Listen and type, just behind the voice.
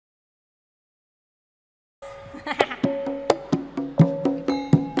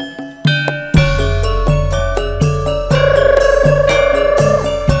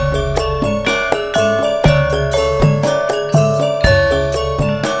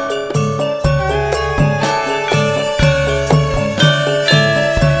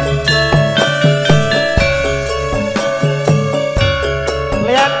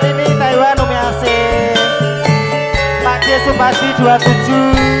Supasi 27.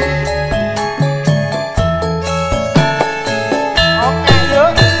 Oke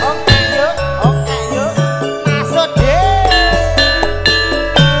yuk, oke yuk, oke yuk. Masuk deh.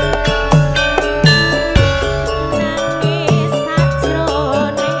 Nangis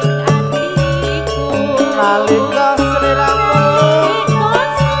sajroning atiku. Nalika sliramu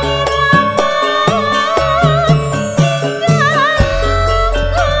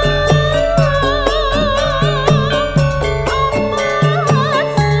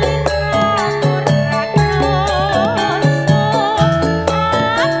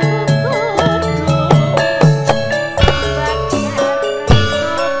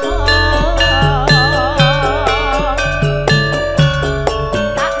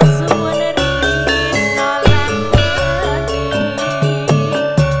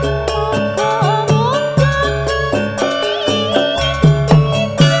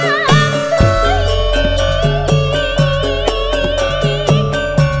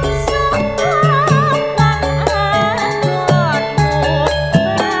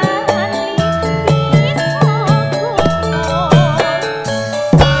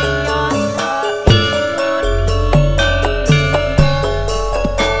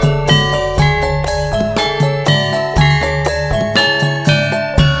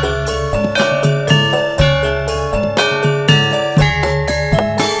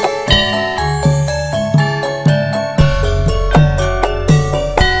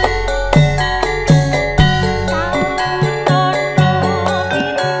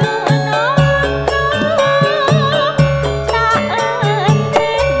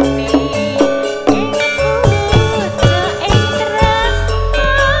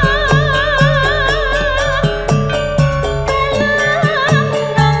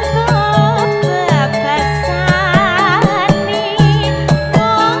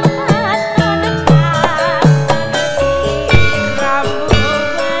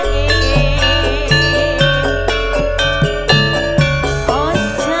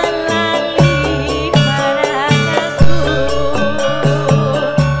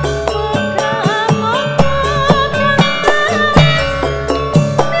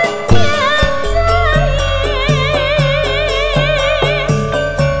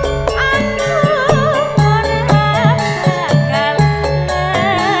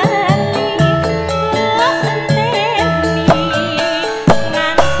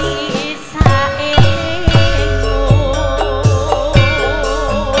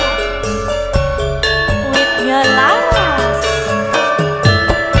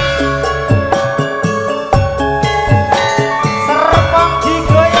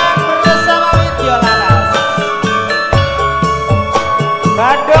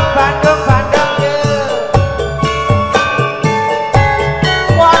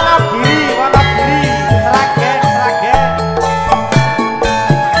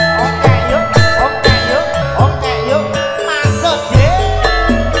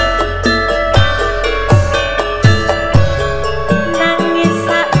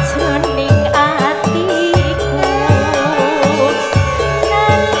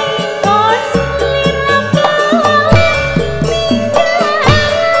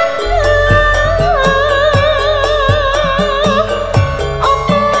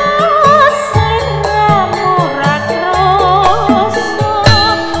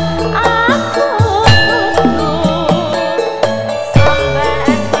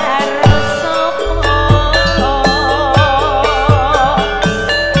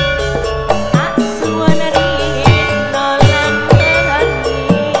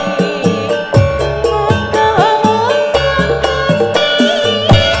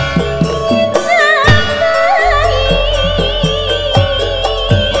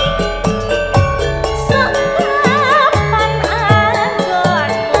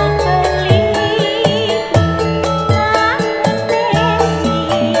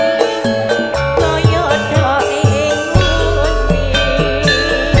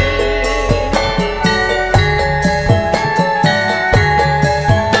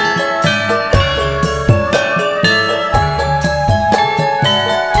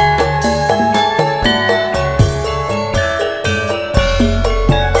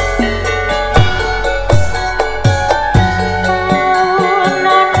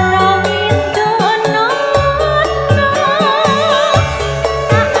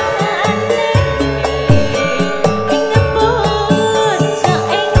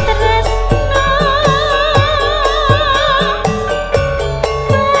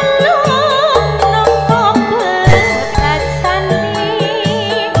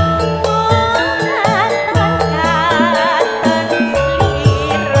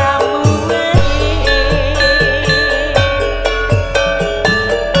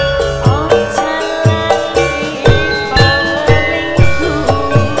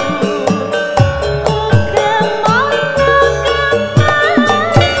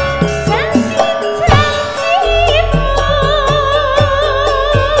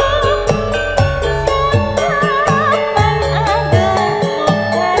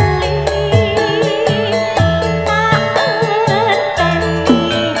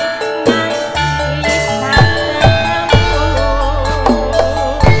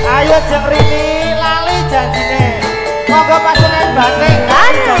jeng rini lali janjine. Monggo pasukan batik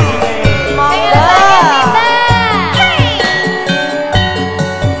kan janjine. Monggo.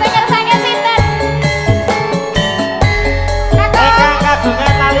 Sing sinten? Ingkang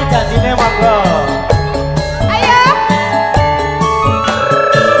kagungan lali janjine monggo. Ayo.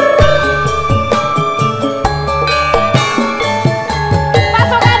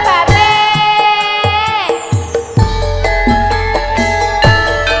 Pasukan batik.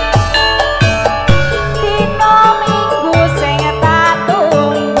 Dino minggu sing tak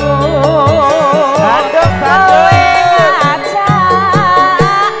tunggu. Bandung Kowe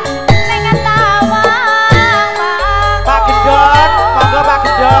ngajak ning tawang. Pak Gendon, monggo Pak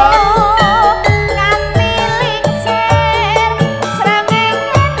Gendon. Nganti lingsir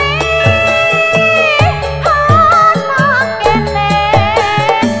srengenge ana kene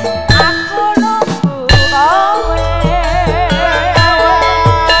aku nunggu kowe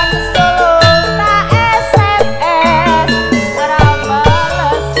tak SMS ora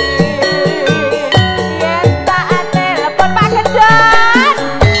balesi yen tak telepon Pak Gendon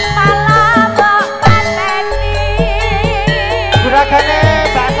malah mbok pateni Juragane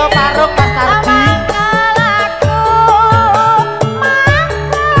bakso parung Mas Nardi.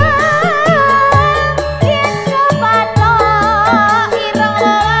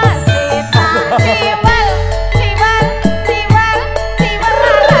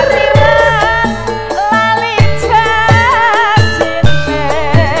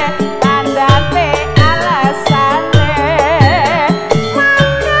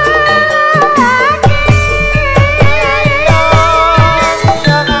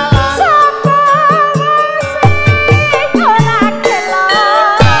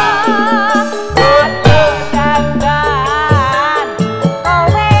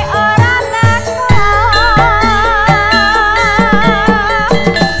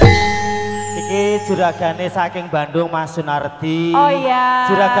 Juragane saking Bandung Mas Sunardi. Oh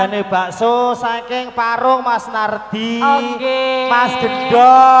iya. Juragane bakso saking Parung Mas Nardi. Oke. Mas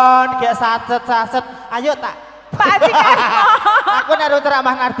Gendon, gek sacet-sacet. Ayo tak. Pak Haji Karno. Aku nek terang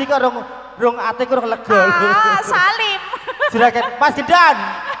Mas Nardi kok rung ati ku rung lega. Salim. Juragan Mas Gendon,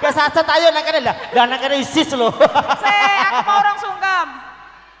 gek sacet ayo nek kene lah. Lah nek kene isis lho. Aku mau orang sungkem.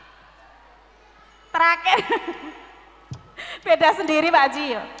 Terakhir. Beda sendiri Pak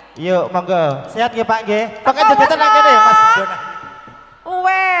Haji. Yuk monggo. Sehat nggih Pak nggih. Pokoke jogetan nek kene Mas Gendon.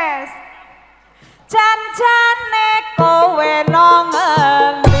 Wes. Janjane kowe nang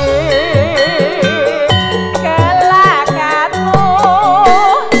endi? Kelakatmu.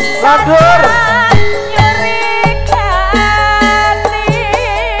 Landur.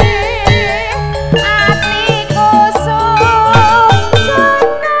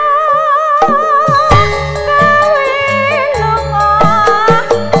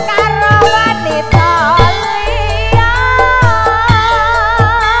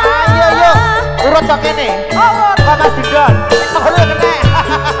 Kok kene? Kok Mas Gendon? Kok lu kene?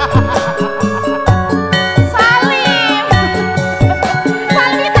 Salim.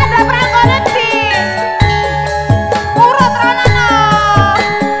 Salim tanda prangkone di.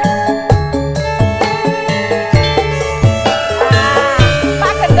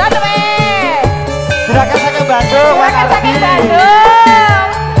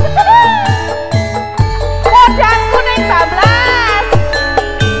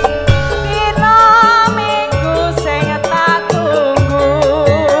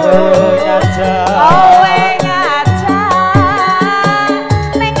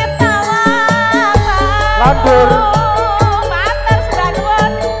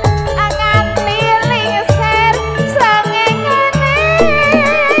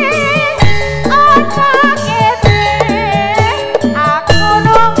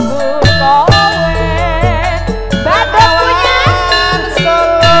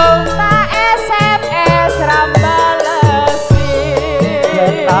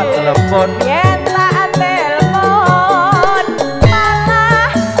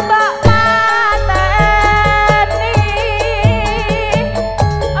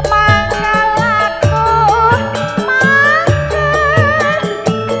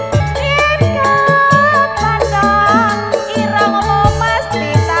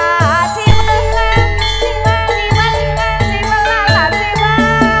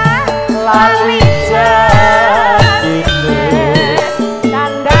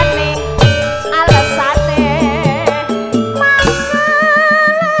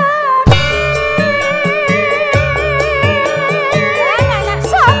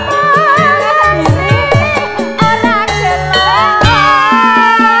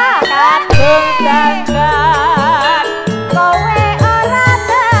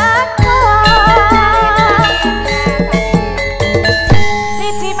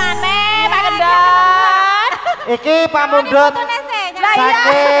 pamundhut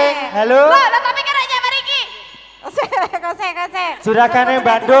saking halo. Lah tapi kira nyamar iki. Kose. Juragane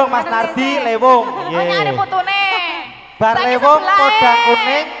Bandung Mas Nardi Lewung. Nyari putune. Bar Lewung kodang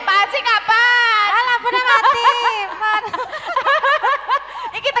kuning. Paci kapan? Lah bener mati.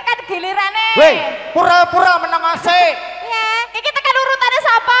 Iki tekan gilirane. Weh, pura-pura meneng asik. Iya. Iki tekan urutane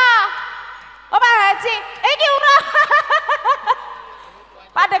sapa? Oh Pak Haji. Iki urut.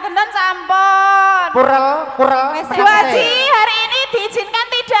 Pada gendon sampun. Purel. Bu Haji, hari ini diizinkan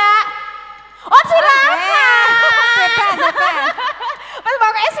tidak? Oh silakan. Bebas. Mas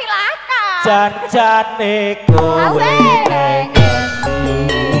pokoknya silakan. Janjane kowe neng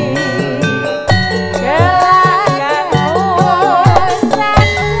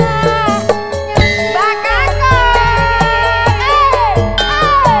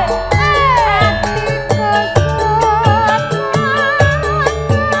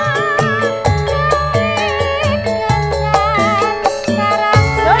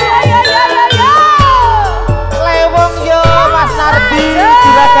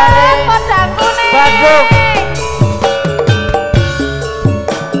Bandung.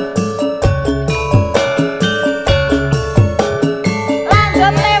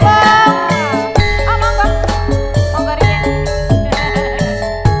 Lanjut Lewung. Oh monggo riyen.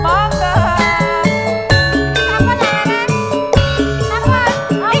 Monggo. Apa Laras? Apa?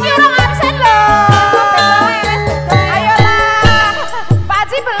 Iki urung absen lho. Ayolah. Pak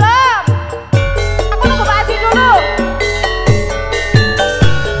Haji belum. Aku nunggu Pak Haji dulu.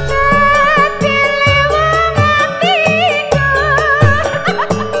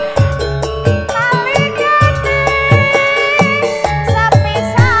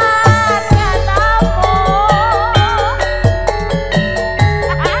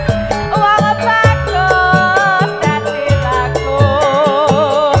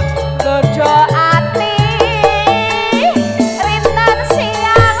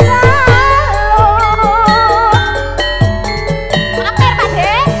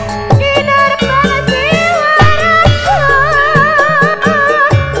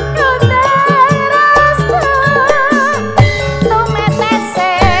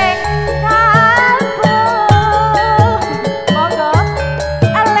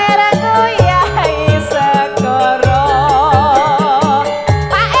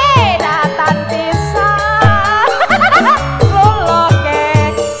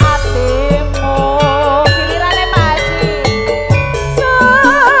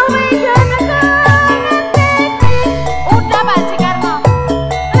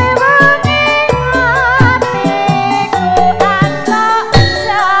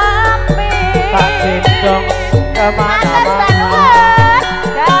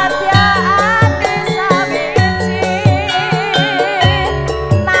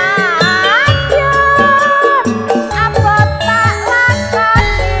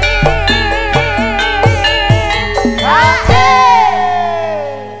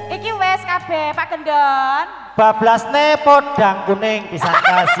 Bablasne podang kuning pisan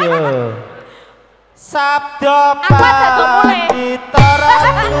kasih. Sabda panditaranu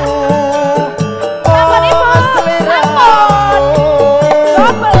oh sliramu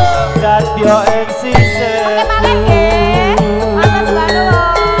dadya ing sisih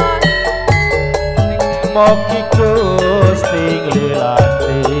mugi Gusti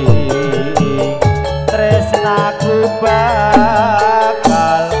nglilati tresnaku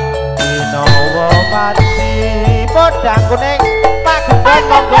bakal dinawa mati podang kuning Pak Gendon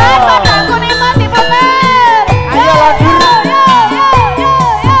monggo podang kuning mati bener. Ayo lanjut.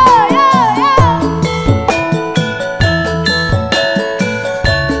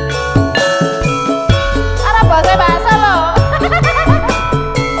 Arep bahasa lo.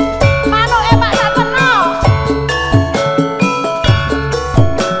 Manuke Pak Saterno.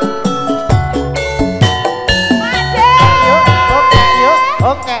 Made.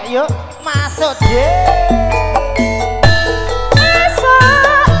 Oke yuk masuk ye.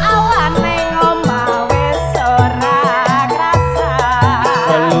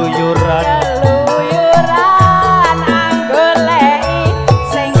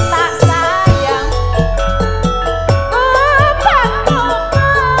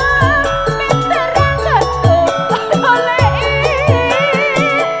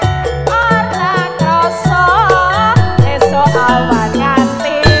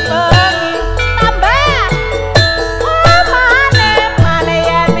 Tambah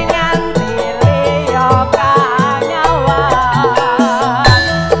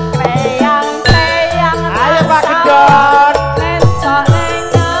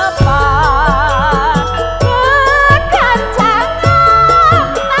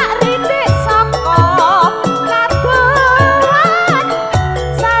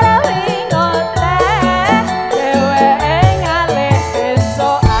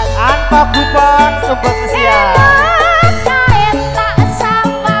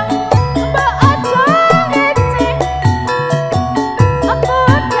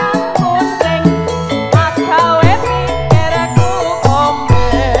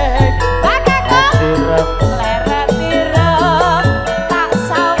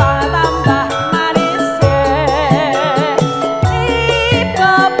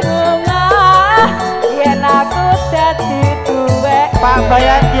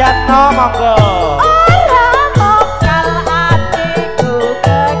Giatno monggo.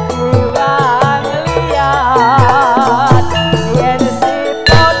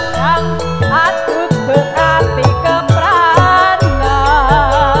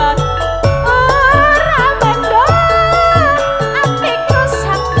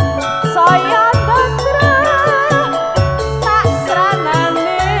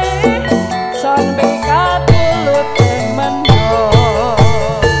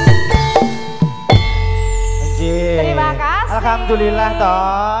 Alhamdulillah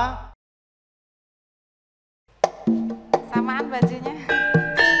toh. Samaan bajunya.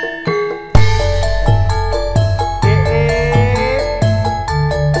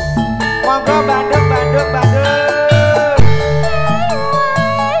 Monggo Bandung.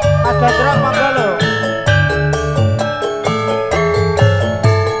 Mas Gondrong monggo lho.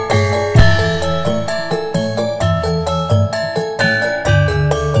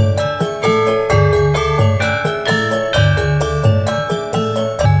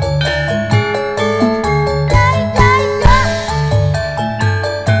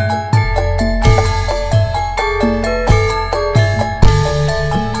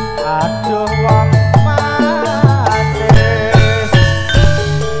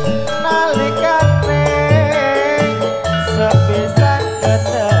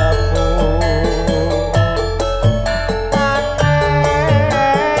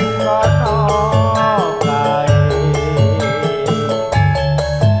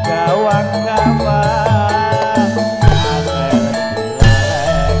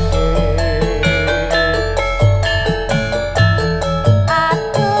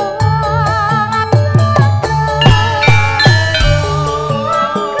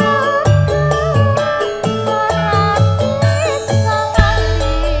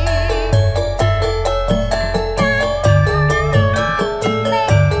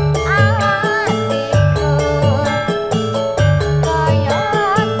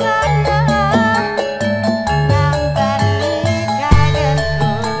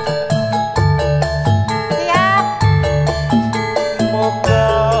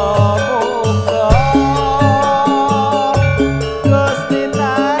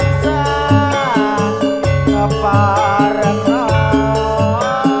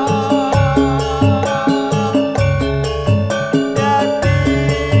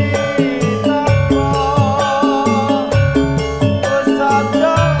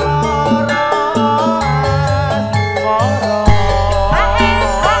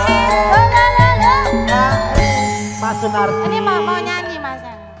 Ini mau nyanyi Mas.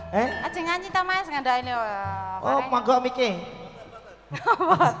 Aja nyanyi ta Mas ngandani. Oh, monggo miki.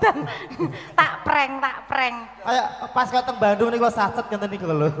 Boten. Tak prank. Ayo pas kok teng Bandung niku saset ngenten niku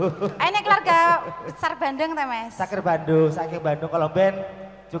lho. Ini keluarga besar Bandung ta Mas? Saking Bandung kalau Ben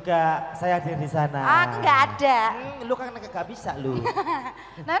juga saya hadir di sana. Aku nggak ada. Lu kan nggak bisa lu.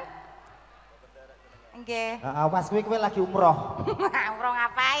 Non? Nggih. Awas kowe lagi umroh. Umroh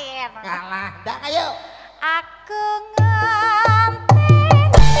ngapain? Kalah. Ndak ayo. Aku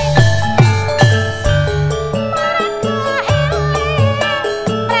nganteni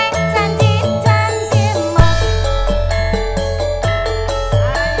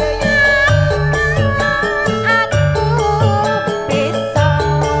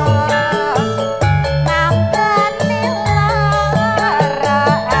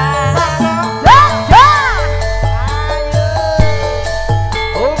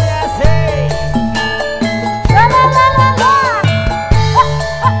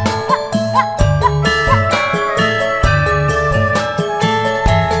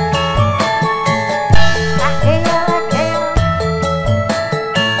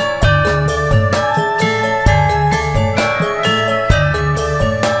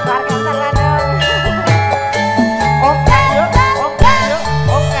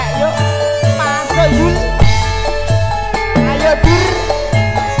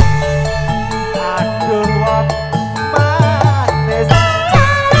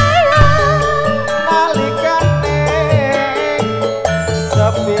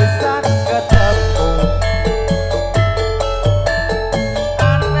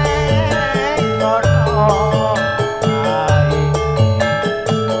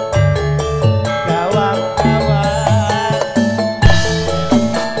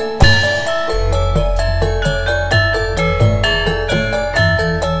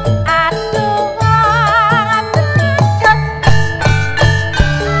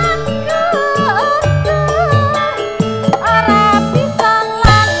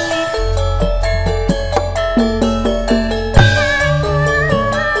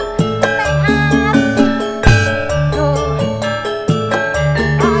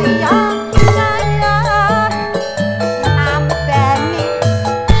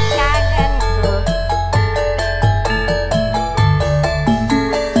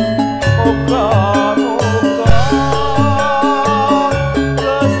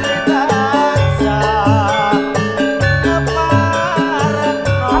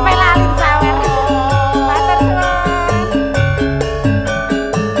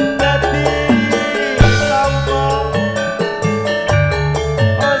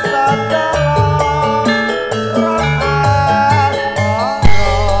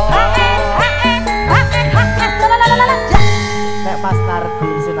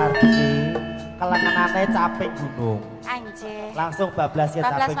rencane capek gunung. Anjir. Langsung bablas ya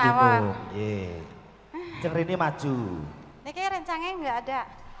capek mawon. gunung. Nggih. Ceng Rini maju. Niki rencangnya enggak ada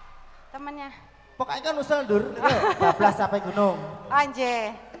temennya. Pokoknya kan usul dur, bablas capek gunung.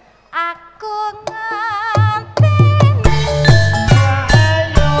 Anjir. Aku ngerti.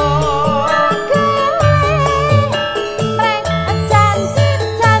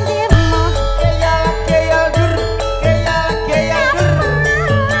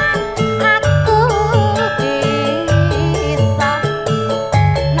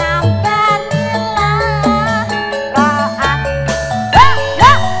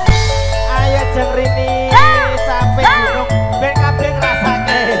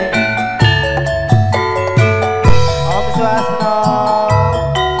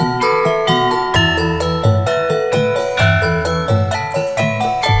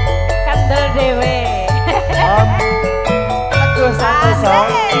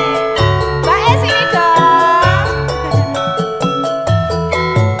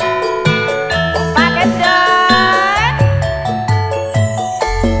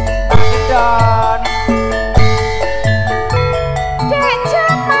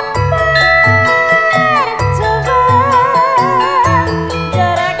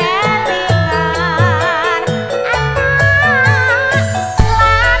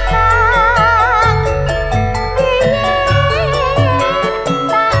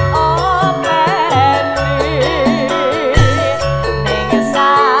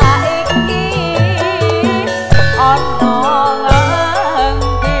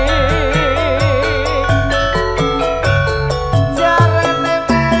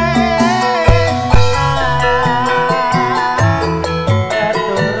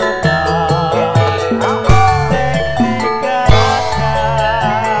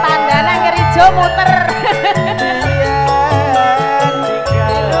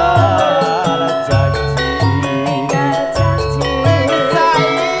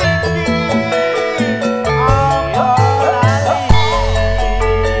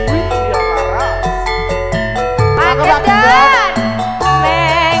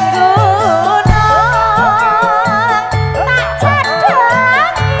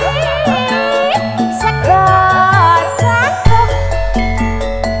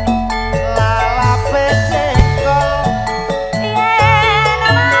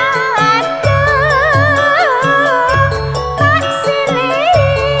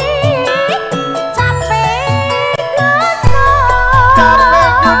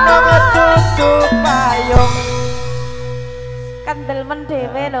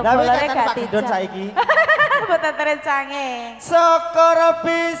 Don saiki. Boten rencange. Syukur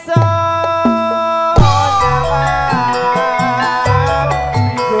bisa nyawang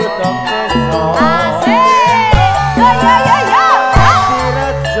godhong desa. Asik. Yo yo yo yo.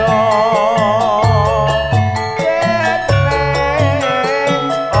 Direjo.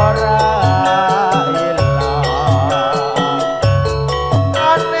 Ora ilang.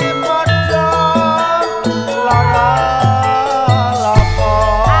 Ane padha lara.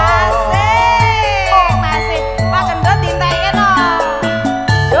 Pak Gendut dintekne no.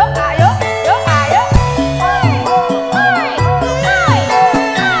 Yuk,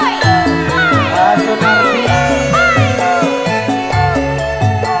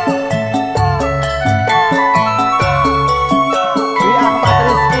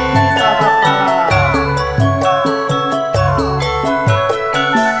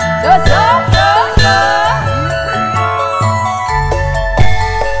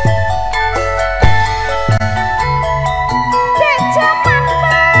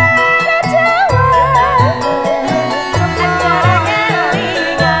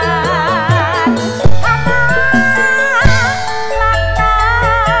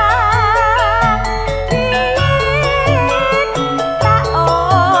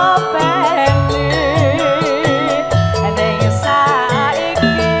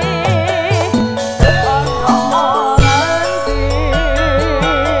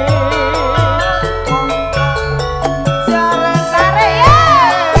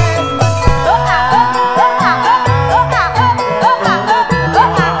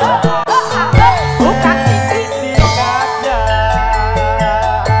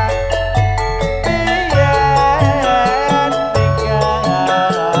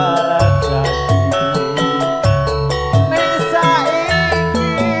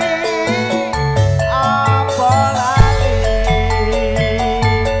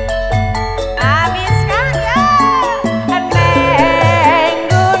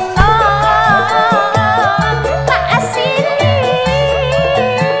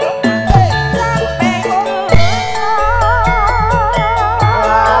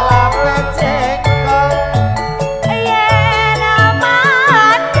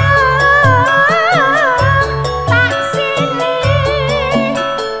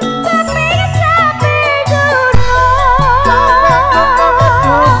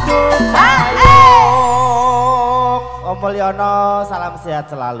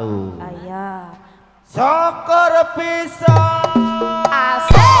 sehat selalu. Iya. Syukur bisa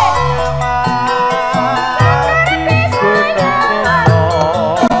Asik.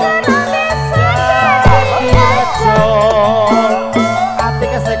 Ati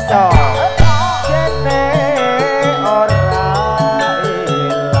kesiksa kene ora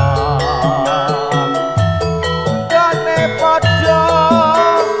ilang kene padha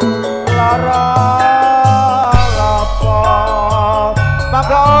lara lopo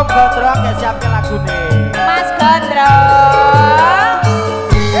monggo Om Gondrong ya siapke lagune Mas Gondro.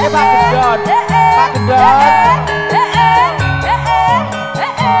 Pak Gendon Pak Gendon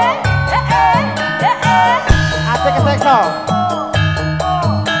ati kesiksa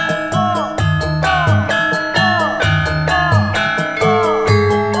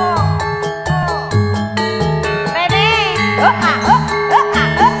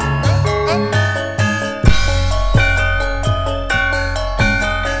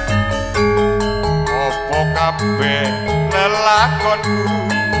lelakonku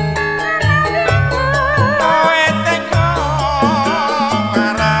kowe teko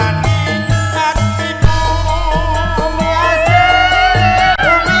marani atiku umiase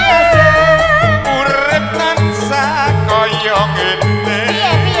urip tansah kaya ngene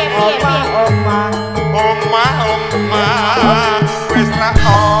omah wis ra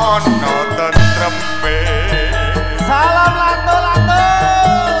ono tentreme salam lantu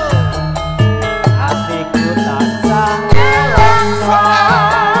atiku tansah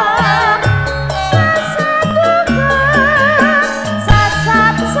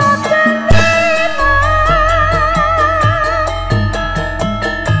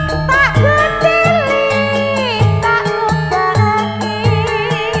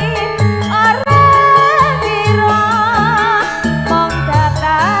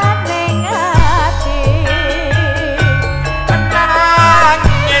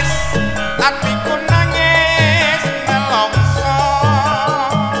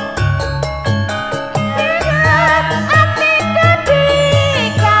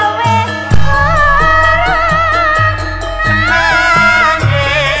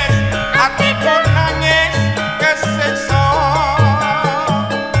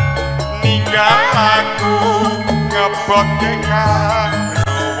boke karo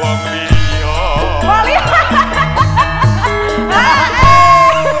wong liya.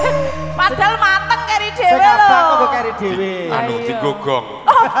 Padahal mateng keri dhewe lho. Sing abang kok keri dhewe. Anu digogong.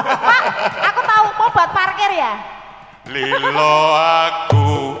 Oh, Pak, aku tahu mau buat parkir ya. Lilo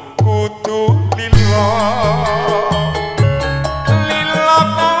aku kudu lilo. Lilo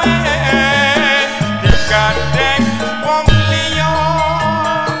kowe digandeng wong liya.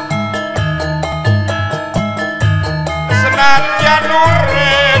 Senadyan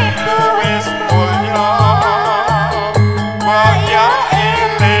uripku wis mulya kaya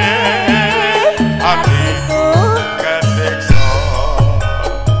eling atiku kesiksa.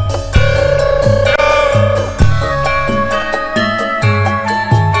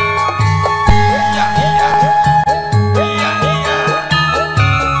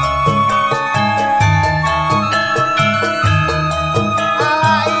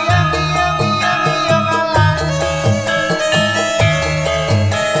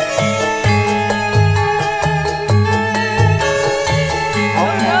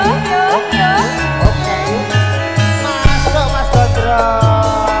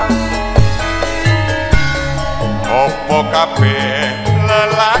 Opo kabeh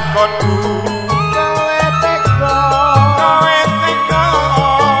lelakonku kowe tega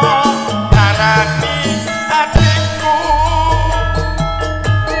narani atiku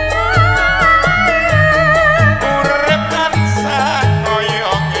urip tansah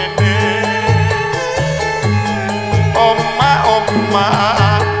kaya ngene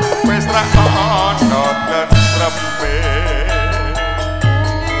omah wis ra ono tentreme.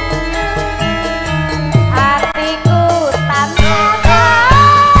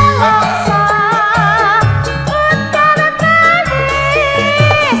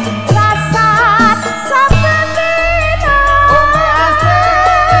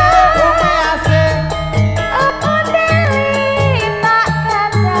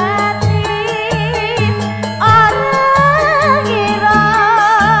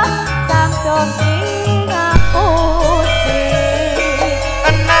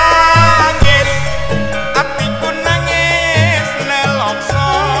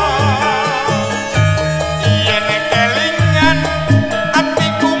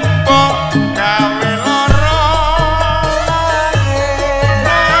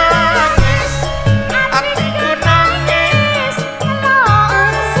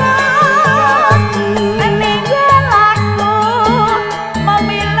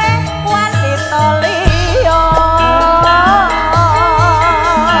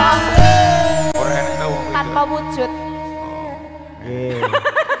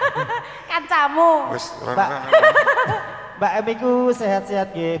 tamu. Wis Mbak Emi ku sehat-sehat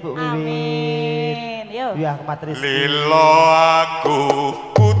nggih Bu Wiwin. Amin. Yo. Biar matris. lilo aku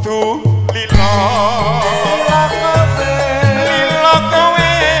kudu lilo. Lilo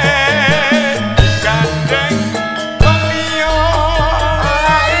kowe gandeng wong liya.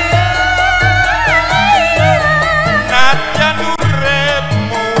 Nadyan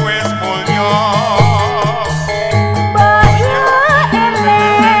uripmu wis mulya. Bayu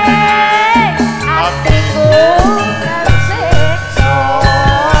eling atiku kesiksa.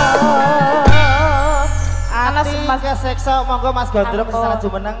 Ati Mas keseksa monggo Mas Gondrong Ampun. salah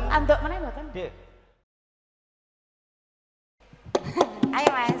jumeneng. Anduk meneh mboten? Dik. Ayo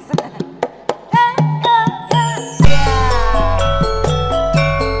Mas.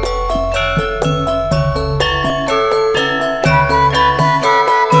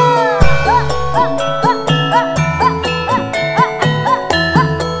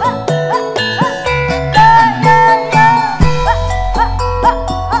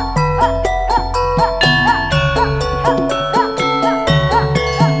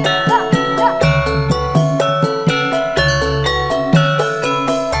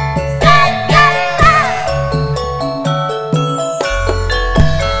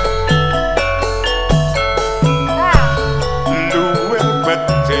 Luwih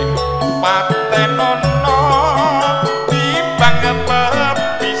becik patenono timbang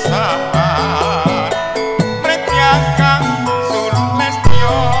pepisahan. Mrityakang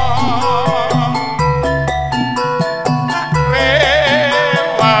Sulestyo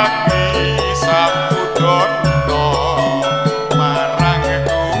rewaki samudana marang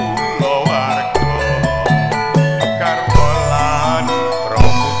kulawarga garwa lan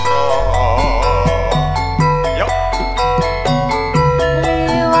pramuka. Yo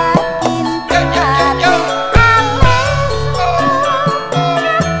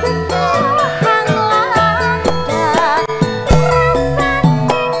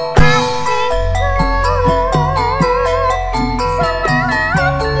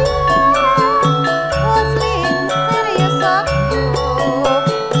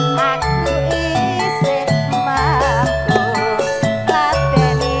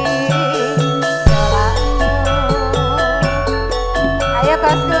Ayo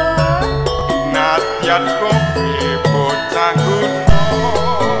Bosku. Nadyan kowe bocah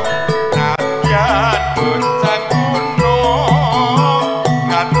gunung, nadyan bocah gunung,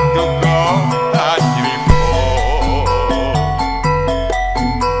 ngadungo ajrimo.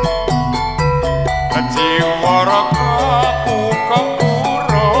 Jiwaraka muka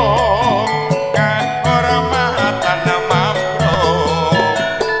kurung, kahormatan mamro,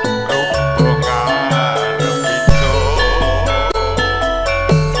 rubungan pijo.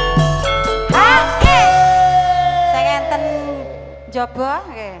 Oke. Saya ngenten jobo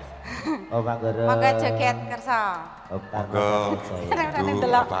nggih. Oh Panggara. Monggo joget kersa. Oh Monggo. Kadang-kadang Duh,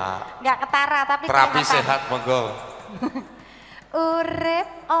 delok. Pak. Enggak ketara tapi Terapi kelihatan. sehat monggo.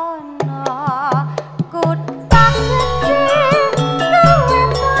 Urip ana kutha gedhe luwih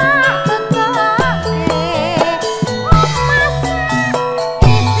tak tekake omas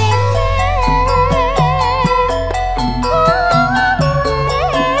isine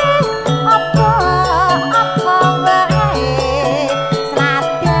apa wae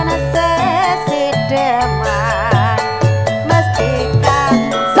senadyan sesideman mesti kan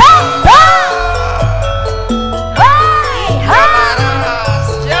Laras,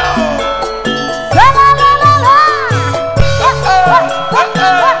 yo.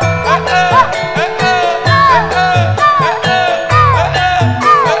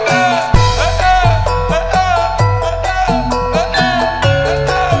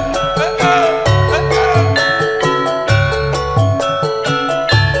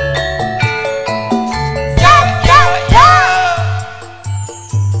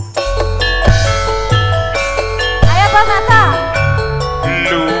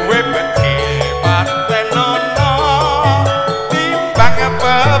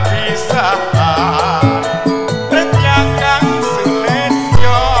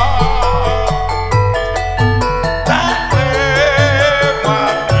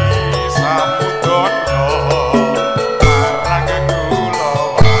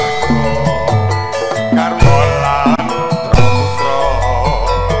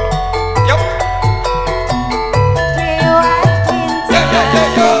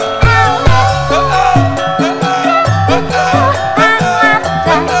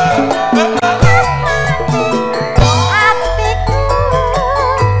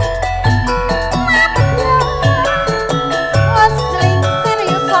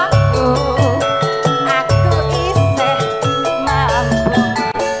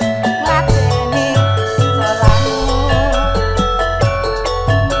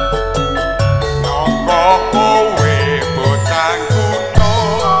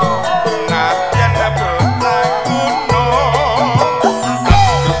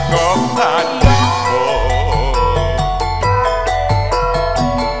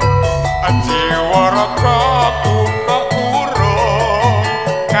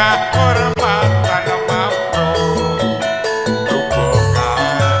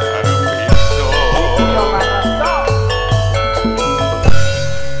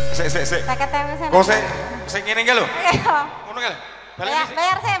 Sik. 50.000 sen. Kok sik ngene iki lho. Iya. Ngono ki lho. Bayar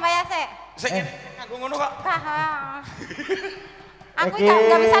sih. Sik ngene nganggo ngono kok. Aku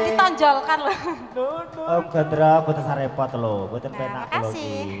nggak bisa ditonjolkan loh. Om Gandra boten sarepot lho, boten penak lho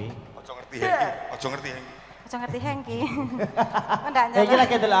makasih. iki. Ojo ngerti. Aja ngerti Hengki. Ndak Iki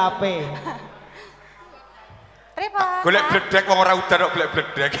lagi ndelok HP. Pripun? Golek bledek wong ora udan kok golek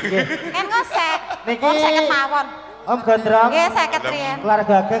bledek. Kan ngosek. Niki Wong 50 mawon. Om Gandra. Nggih 50 riyen.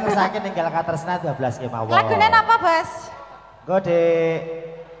 Keluarga ageng ngersake ninggal Katresnan 12 nggih mawon. Lagune napa, Bos? Nggo Dek.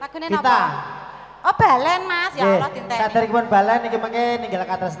 Lagune Kita. napa? Oh, balen Mas, ya Allah dinteni. Saderipun balen iki mengke ninggal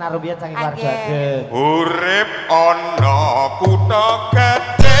Katresnan rumiyin saking keluarga ageng. Urip ana kutha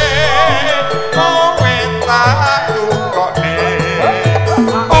gedhe kowe tak tukokne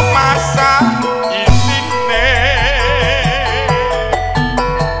omasa isine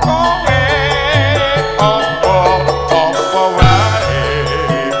kowe apa wae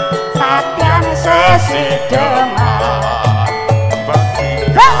Satyan sesideman.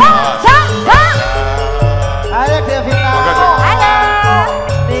 Ayo Devita. Halo.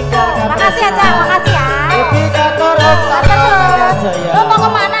 Ninggal Katresnan. Makasih ya, Cak. Makasih ya. Iki kantor Om Sarko Jaya. Lo mau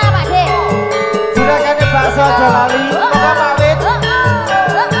kemana, Pak De? Juragane bakso aja lali. Monggo pamit.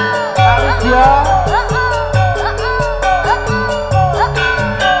 Pak Widyo.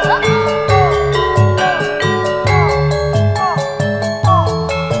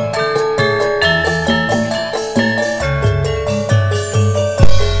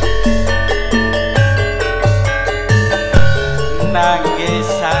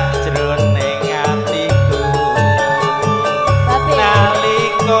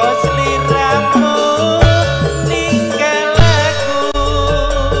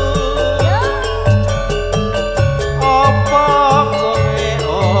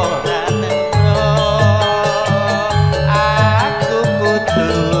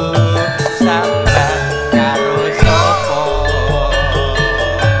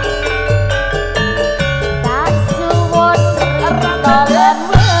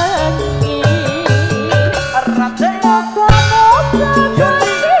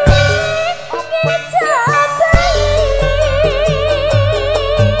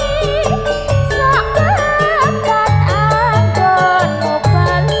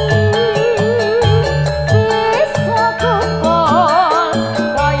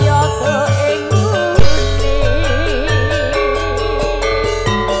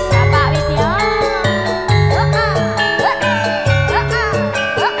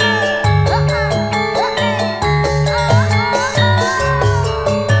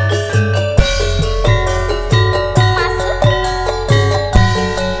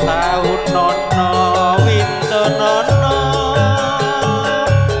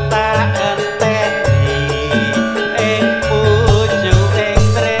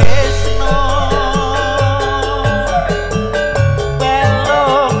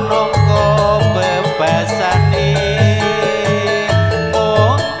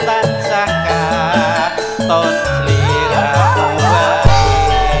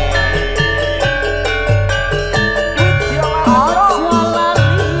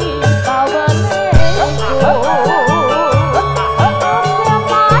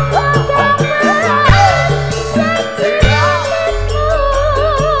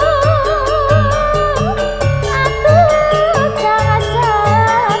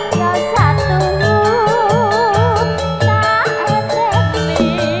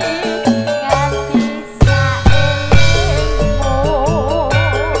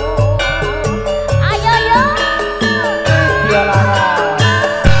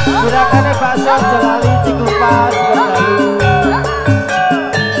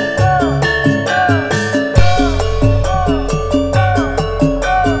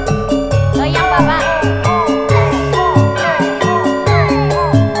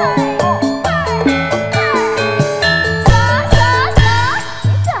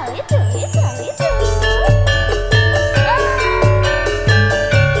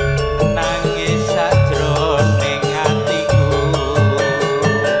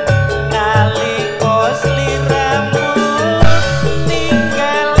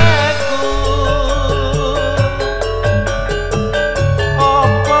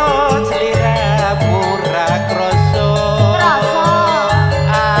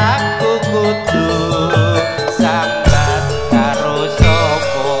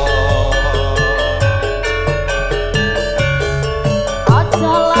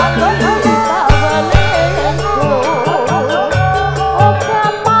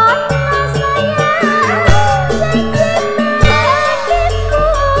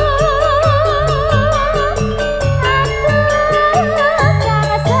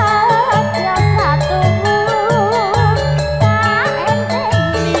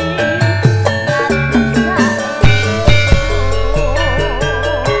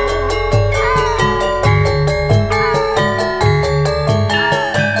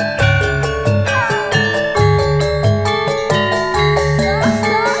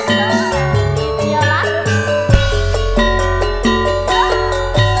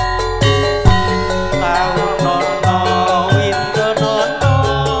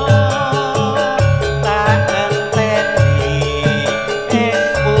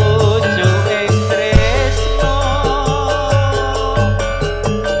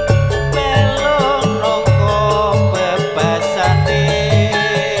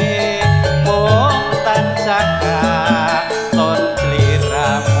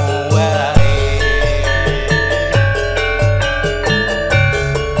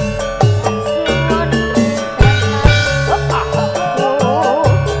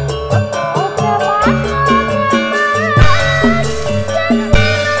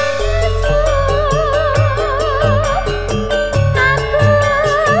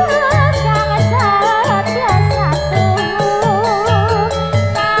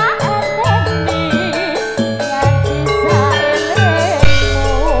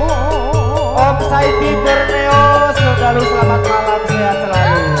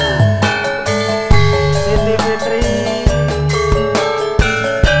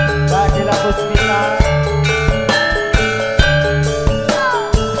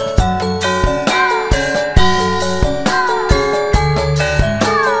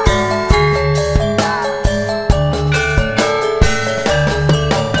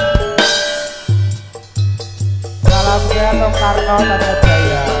 Warno Tata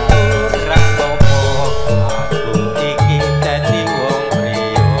Jaya. Ora apa aku iki dadi wong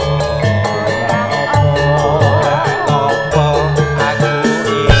priya. Ora apa aku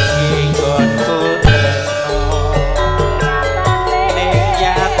iki nggonku tresno. Ning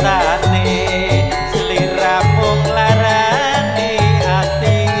nyatane sliramu nglarani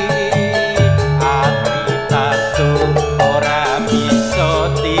ati. Ati tasu ora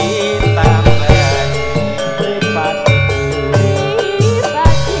bisa ditambahi.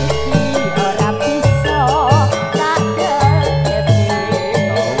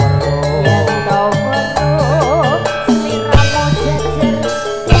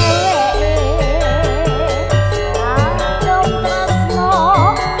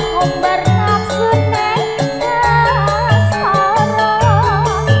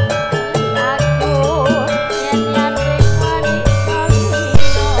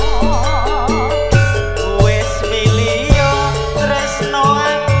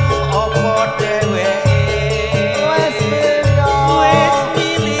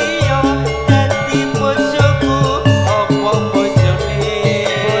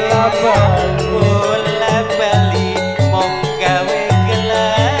 Bye.